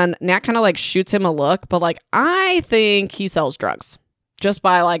 And Nat kind of like shoots him a look, but like, I think he sells drugs just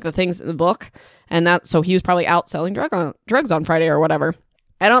by like the things in the book. And that, so he was probably out selling drugs on Friday or whatever.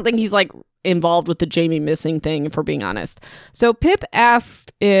 I don't think he's like involved with the Jamie missing thing, if we're being honest. So Pip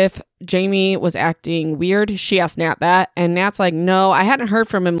asked if Jamie was acting weird. She asked Nat that. And Nat's like, no, I hadn't heard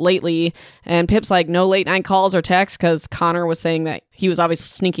from him lately. And Pip's like, no late night calls or texts, because Connor was saying that he was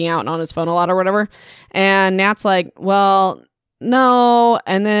obviously sneaking out and on his phone a lot or whatever. And Nat's like, well, no.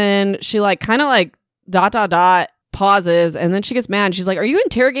 And then she like kind of like ... pauses, and then she gets mad. She's like, are you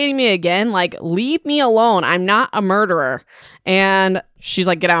interrogating me again? Like, leave me alone. I'm not a murderer. And she's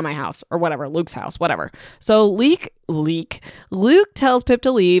like, get out of my house or whatever, Luke's house, whatever. So Luke tells Pip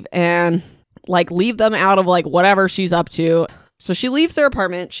to leave and like leave them out of like whatever she's up to. So she leaves their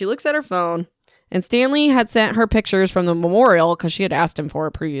apartment. She looks at her phone, and Stanley had sent her pictures from the memorial because she had asked him for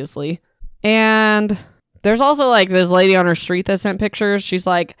it previously. And There's also like this lady on her street that sent pictures. She's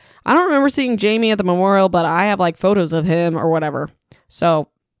like, I don't remember seeing Jamie at the memorial, but I have like photos of him or whatever. So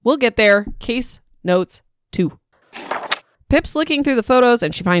we'll get there. Case notes 2. Pip's looking through the photos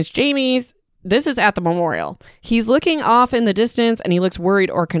and she finds Jamie's. This is at the memorial. He's looking off in the distance and he looks worried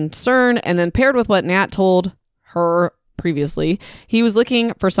or concerned. And then paired with what Nat told her previously, he was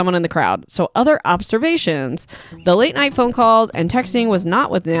looking for someone in the crowd. So other observations. The late night phone calls and texting was not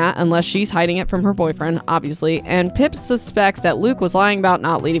with Nat unless she's hiding it from her boyfriend, obviously. And Pip suspects that Luke was lying about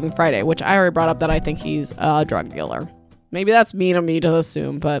not leaving Friday, which I already brought up that I think he's a drug dealer. Maybe that's mean of me to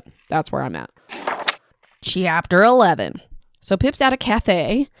assume, but that's where I'm at. Chapter 11. So Pip's at a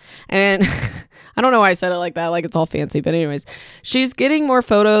cafe, and I don't know why I said it like that, like it's all fancy, but anyways, she's getting more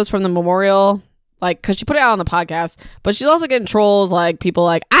photos from the memorial, like, because she put it out on the podcast, but she's also getting trolls, like, people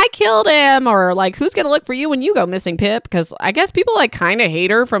like, I killed him, or like, who's going to look for you when you go missing, Pip? Because I guess people, like, kind of hate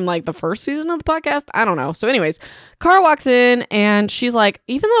her from, like, the first season of the podcast. I don't know. So anyways, Cara walks in, and she's like,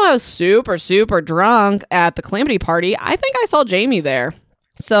 even though I was super, super drunk at the Calamity party, I think I saw Jamie there.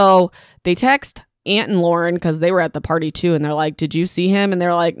 So they text Aunt and Lauren, because they were at the party too, and they're like, did you see him? And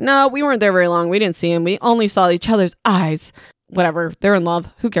they're like, no, we weren't there very long. We didn't see him. We only saw each other's eyes. Whatever. They're in love.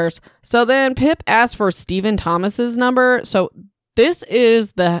 Who cares? So then Pip asks for Stephen Thomas's number. So this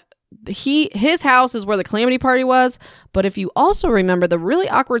is his house is where the Calamity party was. But if you also remember the really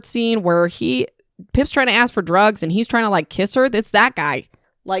awkward scene where Pip's trying to ask for drugs and he's trying to like kiss her, it's that guy.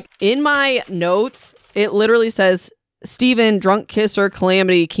 Like in my notes, it literally says Stephen, drunk kisser,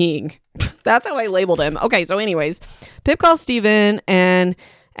 Calamity King. That's how I labeled him. Okay, so anyways, Pip calls Steven and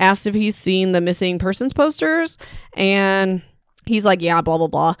asks if he's seen the missing persons posters. And he's like, yeah, blah, blah,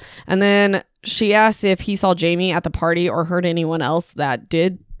 blah. And then she asks if he saw Jamie at the party or heard anyone else that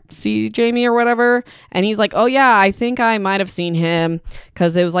did see Jamie or whatever. And he's like, oh, yeah, I think I might have seen him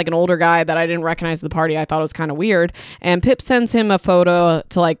because it was like an older guy that I didn't recognize at the party. I thought it was kind of weird. And Pip sends him a photo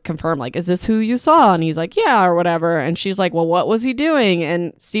to like confirm, like, is this who you saw? And he's like, yeah, or whatever. And she's like, well, what was he doing?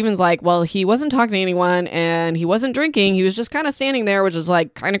 And Steven's like, well, he wasn't talking to anyone and he wasn't drinking. He was just kind of standing there, which is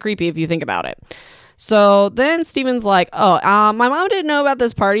like kind of creepy if you think about it. So then Steven's like, oh, my mom didn't know about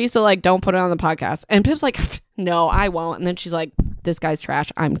this party, so like don't put it on the podcast. And Pip's like, no, I won't. And then she's like, this guy's trash.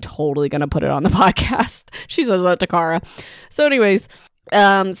 I'm totally going to put it on the podcast. She says that to Cara. So anyways,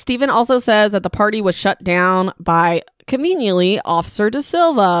 Steven also says that the party was shut down by, conveniently, Officer De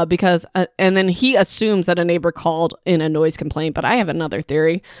Silva because, and then he assumes that a neighbor called in a noise complaint, but I have another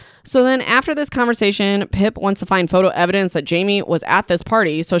theory. So then after this conversation, Pip wants to find photo evidence that Jamie was at this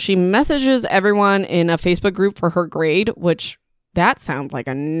party. So she messages everyone in a Facebook group for her grade, which that sounds like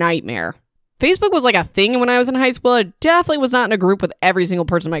a nightmare. Facebook was like a thing when I was in high school. I definitely was not in a group with every single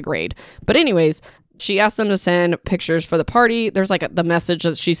person in my grade. But anyways, she asked them to send pictures for the party. There's like the message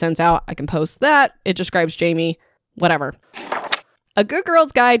that she sends out. I can post that. It describes Jamie, whatever. A Good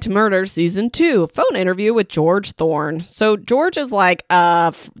Girl's Guide to Murder Season 2, phone interview with George Thorne. So George is like,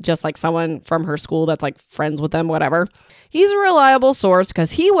 just like someone from her school that's like friends with them, whatever. He's a reliable source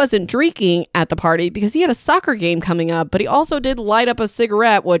because he wasn't drinking at the party because he had a soccer game coming up, but he also did light up a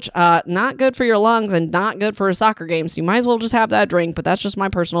cigarette, which not good for your lungs and not good for a soccer game. So you might as well just have that drink, but that's just my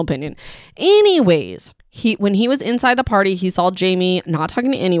personal opinion. Anyways, when he was inside the party, he saw Jamie not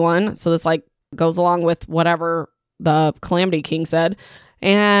talking to anyone. So this like goes along with whatever the Calamity King said.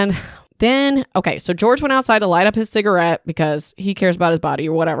 And then, okay, so George went outside to light up his cigarette because he cares about his body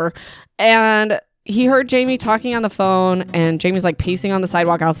or whatever. And he heard Jamie talking on the phone, and Jamie's like pacing on the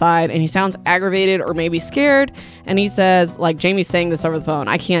sidewalk outside, and he sounds aggravated or maybe scared. And he says, like, Jamie's saying this over the phone,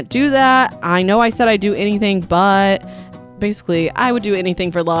 I can't do that. I know I said I'd do anything, but basically I would do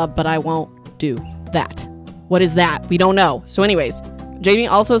anything for love, but I won't do that. What is that? We don't know. So anyways, Jamie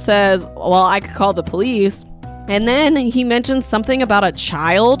also says, well, I could call the police. And then he mentions something about a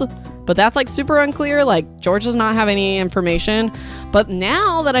child, but that's like super unclear. Like George does not have any information. But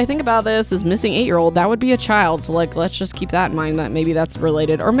now that I think about this, this missing 8-year-old, that would be a child. So like, let's just keep that in mind that maybe that's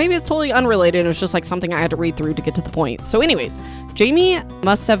related, or maybe it's totally unrelated. It was just like something I had to read through to get to the point. So anyways, Jamie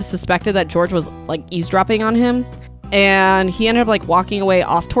must have suspected that George was like eavesdropping on him. And he ended up like walking away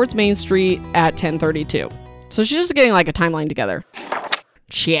off towards Main Street at 10:32. So she's just getting like a timeline together.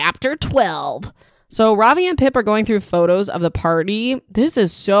 Chapter 12. So Ravi and Pip are going through photos of the party. This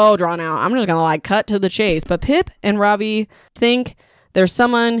is so drawn out. I'm just going to like cut to the chase. But Pip and Ravi think there's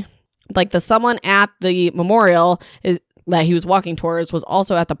someone, like the someone at the memorial that he was walking towards was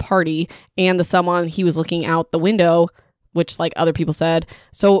also at the party. And the someone he was looking out the window, which like other people said.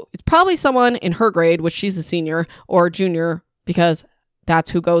 So it's probably someone in her grade, which she's a senior or junior, because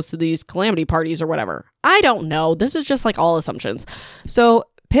that's who goes to these Calamity parties or whatever. I don't know. This is just like all assumptions. So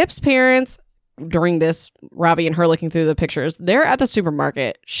Pip's parents during this, Ravi and her looking through the pictures, they're at the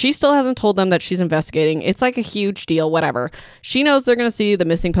supermarket. She still hasn't told them that she's investigating. It's like a huge deal, whatever. She knows they're going to see the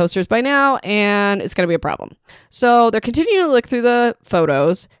missing posters by now, and it's going to be a problem. So they're continuing to look through the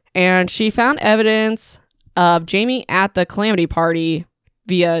photos, and she found evidence of Jamie at the calamity party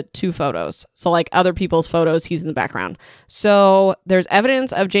via 2 photos. So like other people's photos, he's in the background. So there's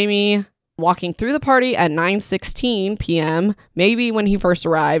evidence of Jamie walking through the party at 9:16 p.m., maybe when he first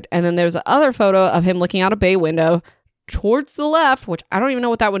arrived. And then there's another photo of him looking out a bay window towards the left, which I don't even know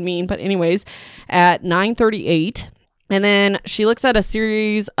what that would mean. But anyways, at 9:38. And then she looks at a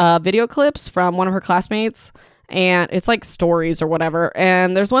series of video clips from one of her classmates. And it's like stories or whatever.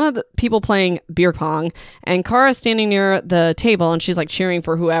 And there's one of the people playing beer pong. And Kara's standing near the table and she's like cheering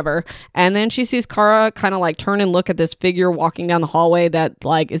for whoever. And then she sees Kara kind of like turn and look at this figure walking down the hallway that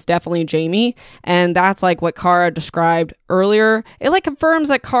like is definitely Jamie. And that's like what Kara described earlier. It like confirms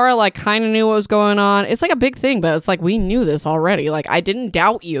that Kara like kind of knew what was going on. It's like a big thing, but it's like we knew this already. Like I didn't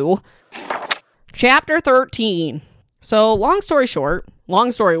doubt you. Chapter 13. So long story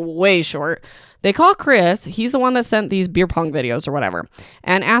way short, they call Chris, he's the one that sent these beer pong videos or whatever,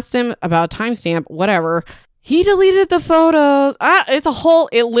 and asked him about a timestamp, whatever. He deleted the photos.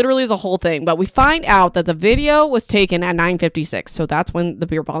 It literally is a whole thing, but we find out that the video was taken at 9:56. So that's when the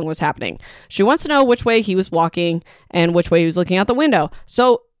beer pong was happening. She wants to know which way he was walking and which way he was looking out the window.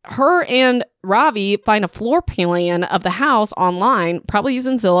 So her and Ravi find a floor plan of the house online, probably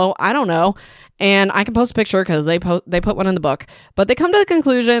using Zillow. I don't know. And I can post a picture because they put one in the book. But they come to the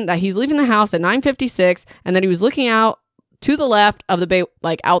conclusion that he's leaving the house at 9:56 and that he was looking out to the left of the bay,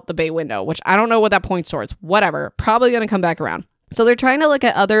 like out the bay window, which I don't know what that points towards. Whatever. Probably going to come back around. So they're trying to look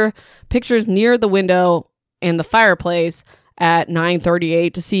at other pictures near the window and the fireplace at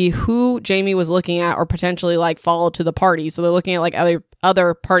 9:38 to see who Jamie was looking at or potentially like followed to the party. So they're looking at like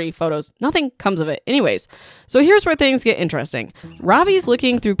other party photos. Nothing comes of it. Anyways, so here's where things get interesting. Ravi's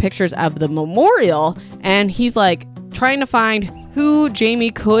looking through pictures of the memorial and he's like trying to find who Jamie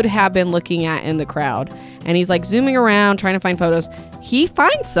could have been looking at in the crowd. And he's like zooming around trying to find photos. He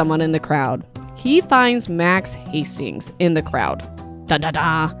finds someone in the crowd. He finds Max Hastings in the crowd. Da da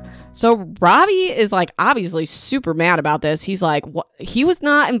da. So Ravi is like obviously super mad about this. He's like, what? He was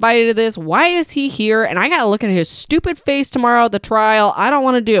not invited to this. Why is he here? And I got to look at his stupid face tomorrow at the trial. I don't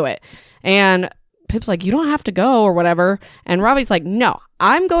want to do it. And Pip's like, you don't have to go or whatever. And Ravi's like, no,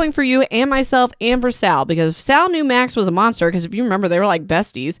 I'm going for you and myself and for Sal. Because if Sal knew Max was a monster, because if you remember, they were like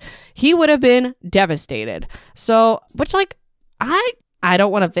besties, he would have been devastated. So, which like, I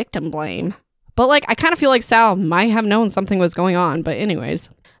don't want to victim blame. But like, I kind of feel like Sal might have known something was going on. But anyways.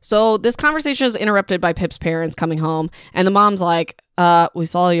 So this conversation is interrupted by Pip's parents coming home. And the mom's like, we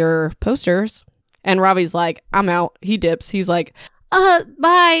saw your posters. And Ravi's like, I'm out. He dips. He's like,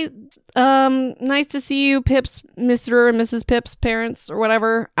 bye. Nice to see you, Pip's, Mr. and Mrs. Pip's parents or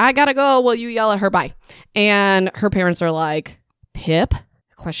whatever. I gotta go. Will you yell at her? Bye. And her parents are like, Pip? ?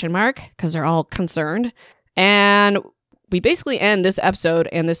 Because they're all concerned. And we basically end this episode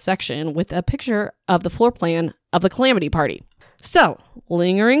and this section with a picture of the floor plan of the calamity party. So,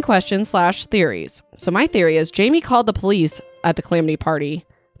 lingering questions / theories. So my theory is Jamie called the police at the calamity party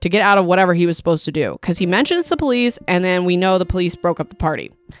to get out of whatever he was supposed to do. Because he mentions the police, and then we know the police broke up the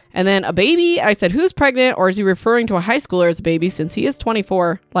party. And then a baby, I said, who's pregnant? Or is he referring to a high schooler as a baby since he is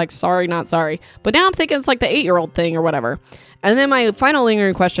 24? Like, sorry, not sorry. But now I'm thinking it's like the 8-year-old thing or whatever. And then my final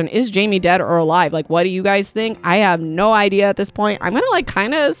lingering question, is Jamie dead or alive? Like, what do you guys think? I have no idea at this point. I'm going to like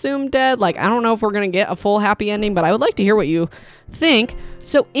kind of assume dead. Like, I don't know if we're going to get a full happy ending, but I would like to hear what you think.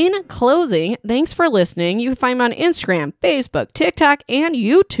 So in closing, thanks for listening. You can find me on Instagram, Facebook, TikTok, and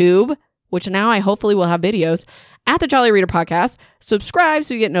YouTube, which now I hopefully will have videos at the Jolly Reader Podcast. Subscribe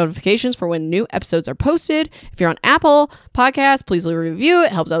so you get notifications for when new episodes are posted. If you're on Apple Podcasts, please leave a review.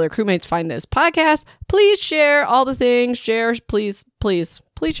 It helps other crewmates find this podcast. Please share all the things. Share, please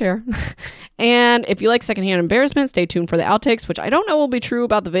share. And if you like secondhand embarrassment, stay tuned for the outtakes, which I don't know will be true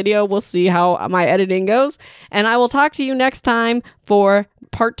about the video. We'll see how my editing goes. And I will talk to you next time for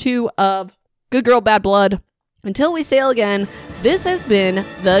part 2 of Good Girl, Bad Blood. Until we sail again, this has been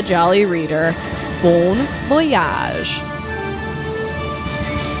the Jolly Reader. Bon voyage.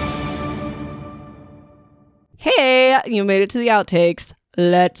 Hey, you made it to the outtakes.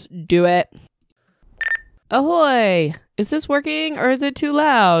 Let's do it. Ahoy! Is this working or is it too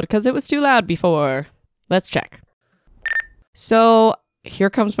loud? Because it was too loud before. Let's check. So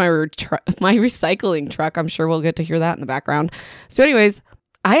here comes my recycling truck. I'm sure we'll get to hear that in the background. So anyways,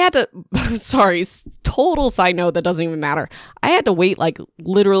 I had to, sorry, total side note that doesn't even matter. I had to wait like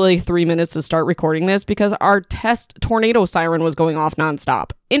literally 3 minutes to start recording this because our test tornado siren was going off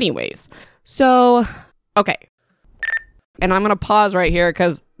nonstop. Anyways, so, okay. And I'm going to pause right here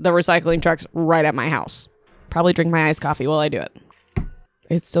because the recycling truck's right at my house. Probably drink my iced coffee while I do it.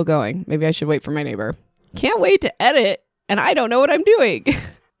 It's still going. Maybe I should wait for my neighbor. Can't wait to edit, and I don't know what I'm doing.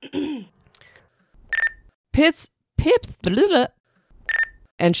 Pips.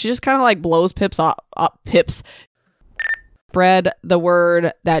 And she just kind of like blows Pips up. Pips. Spread the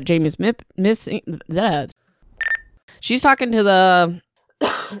word that Jamie's missing. She's talking to the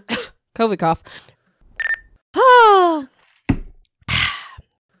COVID cough.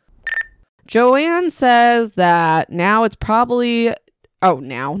 Joanne says that now it's probably... Oh,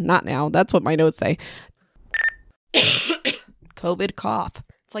 not now. That's what my notes say. COVID cough.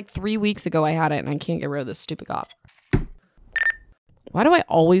 It's like 3 weeks ago I had it and I can't get rid of this stupid cough. Why do I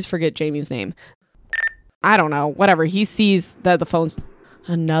always forget Jamie's name? I don't know. Whatever. He sees that the phone's...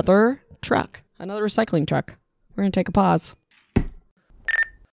 Another truck. Another recycling truck. We're going to take a pause.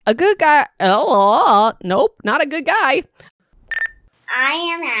 A good guy... Oh, nope. Not a good guy. I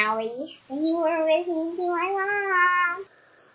am Allie, and you were listening to my mom.